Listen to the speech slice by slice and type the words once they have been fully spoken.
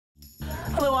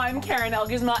Hello, I'm Karen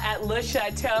Elgersma at Le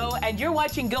Chateau, and you're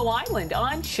watching Go Island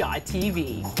on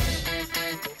ShawTV.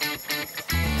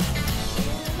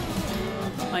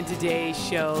 On today's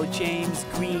show, James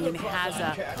Green has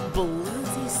a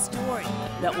bluesy story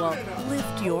that will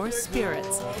lift your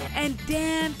spirits. And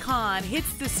Dan Kahn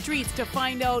hits the streets to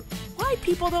find out why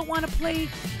people don't want to play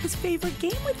his favorite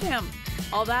game with him.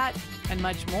 All that and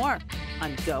much more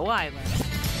on Go Island.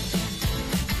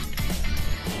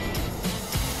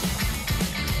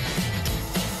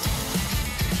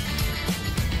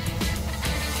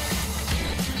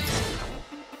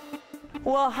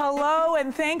 Well, hello,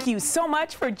 and thank you so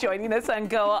much for joining us on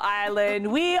Go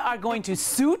Island. We are going to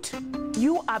suit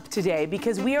you up today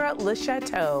because we are at Le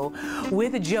Chateau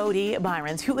with Jody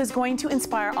Byrons, who is going to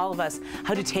inspire all of us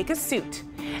how to take a suit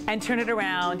and turn it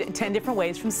around 10 different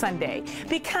ways from Sunday.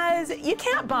 Because you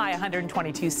can't buy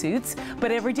 122 suits,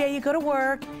 but every day you go to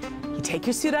work, you take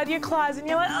your suit out of your closet and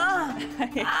you're like,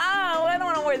 I don't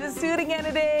want to wear this suit again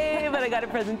today, but I got a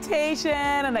presentation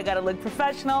and I got to look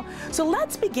professional. So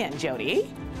let's begin, Jody,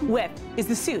 with, is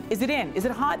the suit, is it in? Is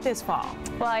it hot this fall?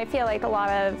 Well, I feel like a lot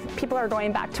of people are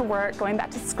going back to work, going back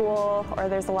to school, or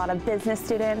there's a lot of business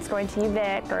students going to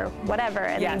UVic or whatever,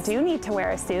 and yes, they do need to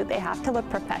wear a suit. They have to look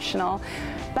professional.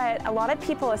 But a lot of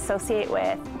people associate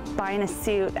with buying a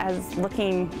suit as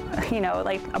looking,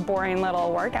 like a boring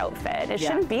little work outfit. It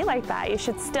shouldn't be like that. You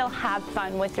should still have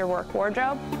fun with your work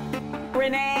wardrobe.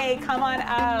 Renee, come on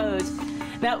out.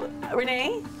 Now,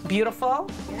 Renee, beautiful,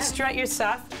 strut your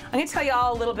stuff. I'm going to tell you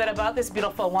all a little bit about this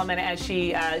beautiful woman as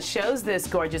she shows this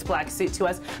gorgeous black suit to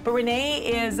us. But Renee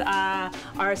is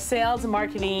our sales and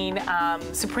marketing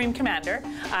supreme commander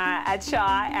at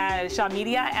Shaw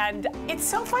Media, and it's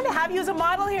so fun to have you as a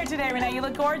model here today, Renee. You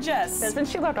look gorgeous. Doesn't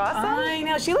she look awesome? I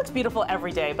know. She looks beautiful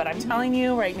every day, but I'm telling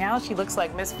you right now, she looks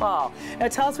like Miss Fall. Now,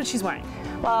 tell us what she's wearing.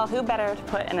 Well, who better to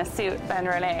put in a suit than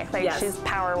Renee? She's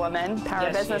power woman,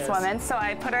 power business woman. So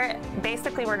I put her,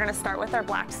 basically we're going to start with our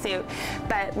black suit,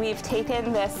 but we've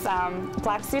taken this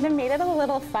black suit and made it a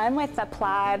little fun with the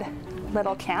plaid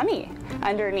little cami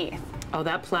underneath. Oh,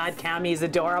 that plaid cami is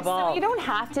adorable. So you don't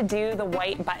have to do the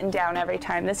white button down every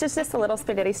time. This is just a little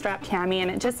spaghetti strap cami, and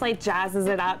it just like jazzes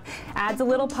it up, adds a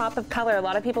little pop of color. A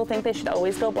lot of people think they should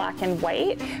always go black and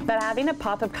white, but having a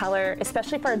pop of color,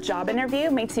 especially for a job interview,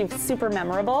 makes you super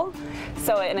memorable.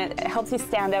 And it helps you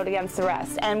stand out against the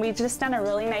rest. And we've just done a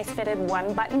really nice fitted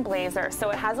one button blazer, so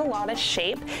it has a lot of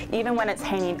shape even when it's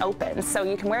hanging open. So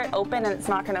you can wear it open and it's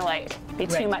not going to be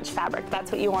too much fabric.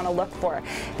 That's what you want to look for.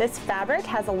 This fabric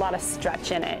has a lot of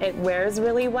stretch in it. It wears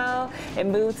really well, it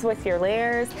moves with your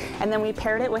layers, and then we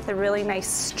paired it with a really nice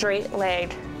straight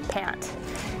leg pant.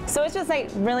 So it's just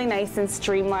really nice and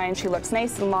streamlined. She looks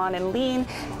nice and long and lean,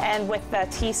 and with the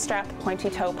T-strap pointy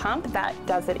toe pump, that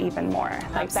does it even more.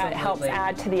 That helps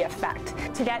add to the effect.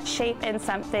 To get shape in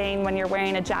something when you're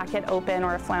wearing a jacket open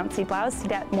or a flouncy blouse, to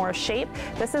get more shape,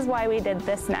 this is why we did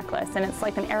this necklace, and it's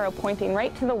like an arrow pointing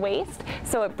right to the waist,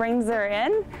 so it brings her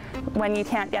in when you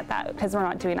can't get that because we're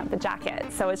not doing up the jacket.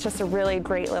 So it's just a really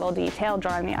great little detail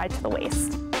drawing the eye to the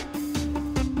waist.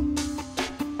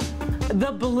 The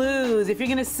blues, if you're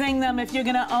going to sing them, if you're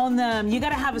going to own them, you got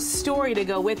to have a story to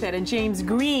go with it. And James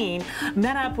Green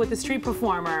met up with a street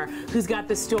performer who's got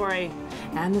the story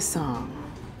and the song.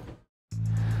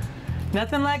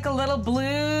 Nothing like a little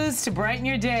blues to brighten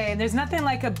your day. And there's nothing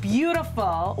like a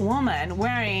beautiful woman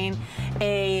wearing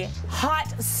a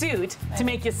hot suit to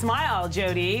make you smile,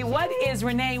 Jody. What is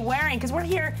Renee wearing? Because we're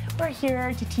here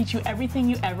to teach you everything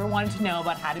you ever wanted to know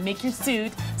about how to make your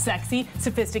suit sexy,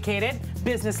 sophisticated,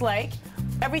 businesslike.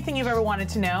 Everything you've ever wanted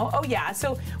to know. Oh yeah,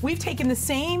 so we've taken the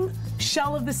same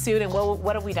shell of the suit and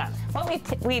what have we done? Well,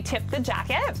 we tipped the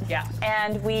jacket. Yeah.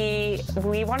 And we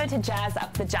wanted to jazz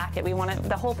up the jacket.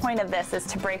 The whole point of this is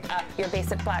to break up your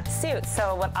basic black suit.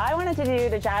 So what I wanted to do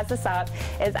to jazz this up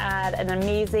is add an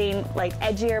amazing,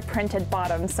 edgier printed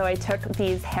bottom. So I took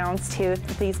these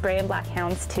gray and black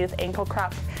houndstooth ankle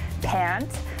crop pant,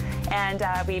 and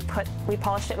we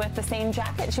polished it with the same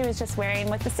jacket she was just wearing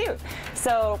with the suit.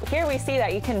 So here we see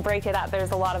that you can break it up.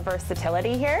 There's a lot of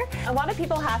versatility here. A lot of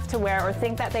people have to wear or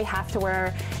think that they have to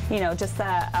wear, just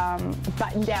a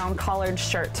button-down collared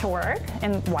shirt to work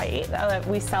in white.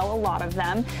 We sell a lot of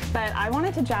them, but I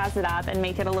wanted to jazz it up and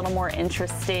make it a little more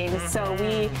interesting. So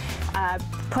we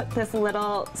put this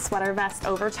little sweater vest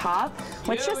over top,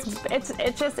 which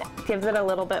it just gives it a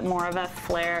little bit more of a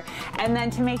flair. And then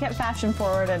to make it fashion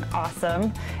forward and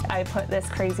awesome, I put this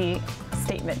crazy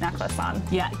statement necklace on.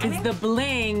 Yeah, because the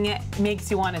bling makes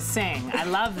you want to sing. I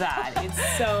love that.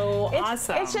 It's so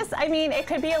awesome. It's just, I mean, it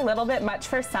could be a little bit much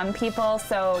for some people,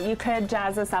 so you could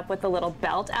jazz this up with a little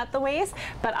belt at the waist,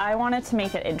 but I wanted to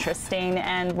make it interesting,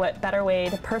 and what better way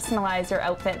to personalize your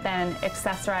outfit than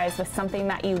accessorize with something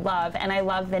that you love, and I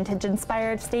love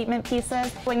vintage-inspired statement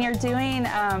pieces. When you're doing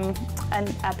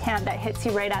a pant that hits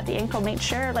you right at the ankle, make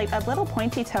sure like a little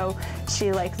pointy toe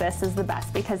shoe like this is the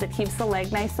best because it keeps the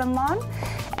leg nice and long,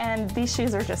 and these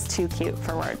shoes are just too cute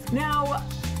for words. Now,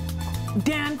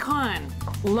 Dan Kahn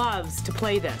loves to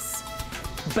play this,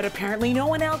 but apparently no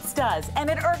one else does, and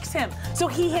it irks him. So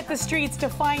he hit the streets to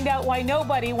find out why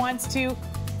nobody wants to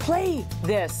play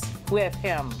this with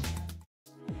him.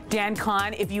 Dan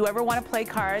Kahn, if you ever want to play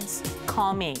cards,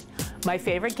 call me. My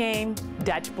favorite game,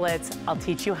 Dutch Blitz. I'll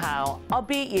teach you how. I'll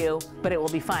beat you, but it will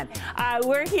be fun.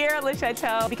 We're here at Le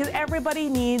Chateau because everybody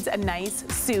needs a nice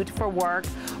suit for work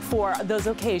for those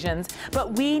occasions,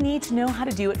 but we need to know how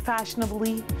to do it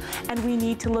fashionably, and we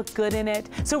need to look good in it.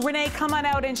 So Renee, come on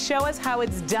out and show us how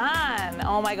it's done.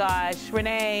 Oh my gosh,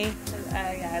 Renee,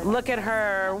 look at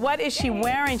her. What is she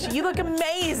wearing? You look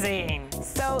amazing.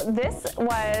 So this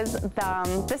is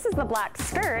the black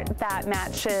skirt that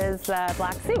matches the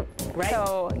black suit. Right.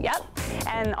 So, yep.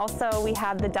 And also we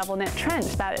have the double knit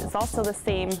trench that is also the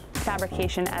same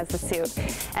fabrication as the suit.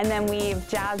 And then we've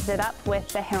jazzed it up with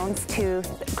the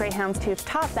gray houndstooth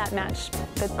top that matched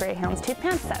the gray houndstooth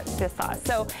pants that you just saw.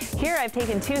 So here I've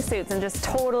taken two suits and just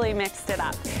totally mixed it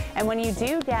up. And when you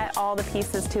do get all the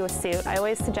pieces to a suit, I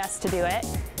always suggest to do it.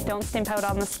 Don't skimp out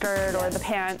on the skirt or the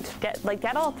pant.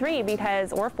 Get all three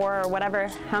because, or four or whatever,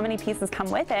 how many pieces come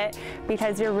with it,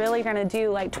 because you're really gonna do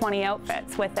like 20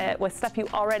 outfits with it, with stuff you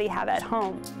already have at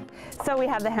home. So we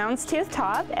have the houndstooth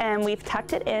top and we've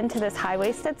tucked it into this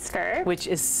high-waisted skirt. Which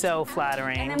is so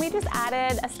flattering. And then we just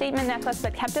added a statement necklace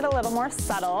but kept it a little more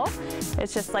subtle.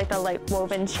 It's just like a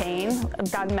woven chain of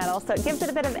gunmetal, so it gives it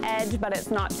a bit of edge, but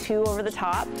it's not too over the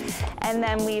top. And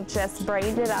then we've just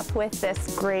braided it up with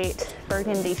this great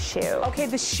burgundy shoe. Okay,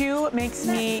 the shoe makes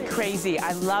me crazy.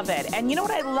 I love it. And you know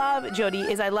what I love, Jody,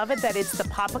 is I love it that it's the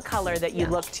pop of color that you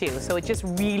look to. So it just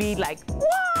really like, whoa!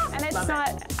 And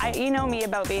it's you know me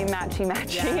about being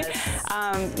matchy-matchy.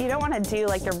 Yes. You don't want to do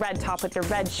like your red top with your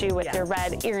red shoe with your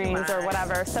red earrings or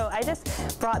whatever. So I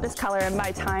just brought this color in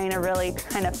by tying a really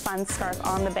kind of fun scarf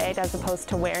on the bag as opposed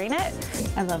to wearing it.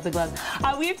 I love the gloves.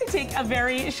 We have to take a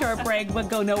very short break, but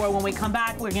go nowhere. When we come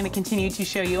back, we're going to continue to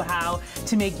show you how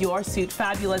to make your suit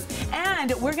fabulous.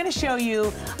 And we're going to show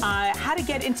you how to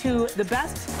get into the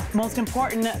best, most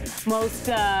important, most,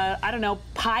 I don't know,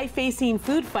 pie-facing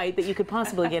food fight that you could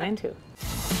possibly get into.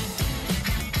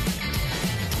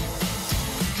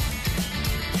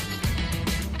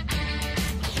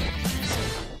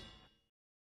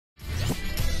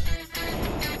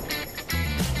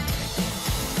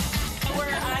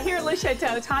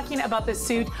 Chateau talking about the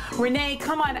suit. Renee,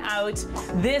 come on out.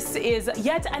 This is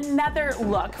yet another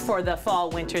look for the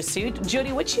fall winter suit.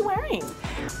 Jody, what's she wearing?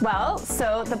 Well,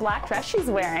 so the black dress she's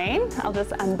wearing, I'll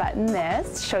just unbutton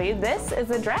this, show you. This is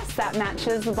a dress that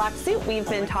matches the black suit we've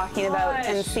been talking about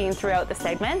and seen throughout the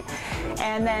segment.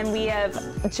 And then we have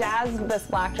jazzed this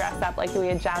black dress up like we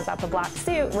had jazzed up a black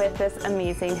suit with this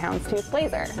amazing houndstooth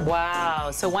blazer. Wow.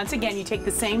 So once again, you take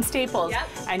the same staples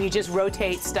and you just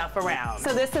rotate stuff around.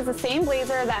 So this is the same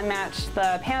blazer that matched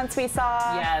the pants we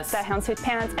saw, the houndstooth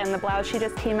pants, and the blouse she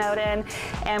just came out in.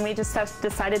 And we just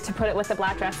decided to put it with the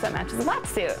black dress that matches the black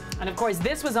suit. And of course,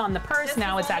 this was on the purse.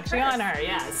 Now it's actually on her,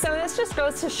 yes. So this just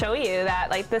goes to show you that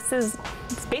like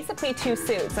it's basically two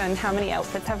suits, and how many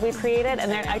outfits have we created?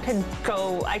 And there, I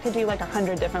could do like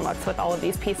 100 different looks with all of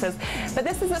these pieces. But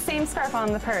this is the same scarf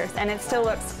on the purse, and it still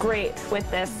looks great with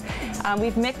this.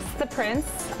 We've mixed the prints.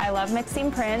 I love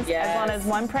mixing prints. As long as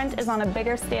one print is on a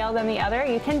bigger scale than the other,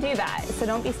 you can do that. So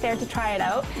don't be scared to try it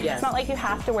out. It's not like you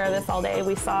have to wear this all day.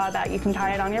 We saw that you can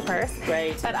tie it on your purse.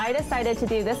 But I decided to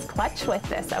do this clutch with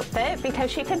this outfit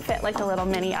because she could fit like a little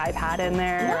mini iPad in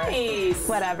there.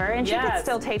 Whatever. And she could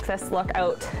still take this look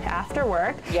out after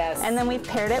work. And then we've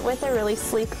paired it with a really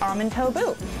sleek almond toe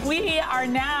boot. We are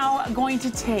now going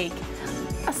to take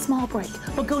a small break,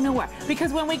 but go nowhere,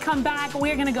 because when we come back,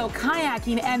 we're going to go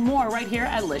kayaking and more right here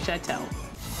at Le Chateau.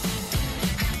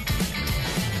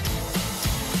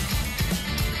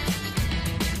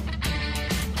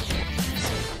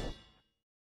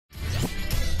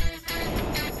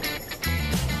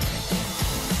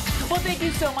 Well, thank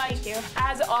you so much. Thank you.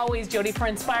 As always, Jody, for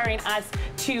inspiring us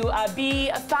to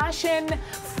be fashion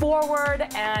forward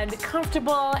and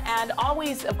comfortable, and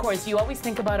always, of course, you always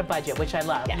think about a budget, which I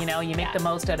love. Yes. You know, you make the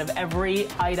most out of every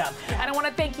item. And I want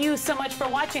to thank you so much for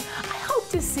watching. I hope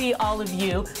to see all of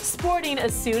you sporting a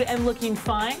suit and looking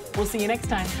fine. We'll see you next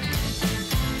time.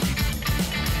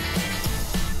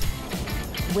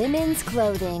 Women's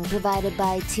clothing provided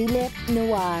by Tulip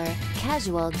Noir.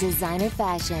 Casual designer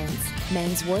fashions.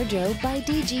 Men's wardrobe by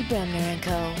DG Bremner &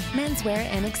 Co. Menswear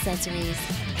and accessories.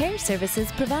 Hair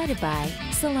services provided by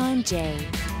Salon J.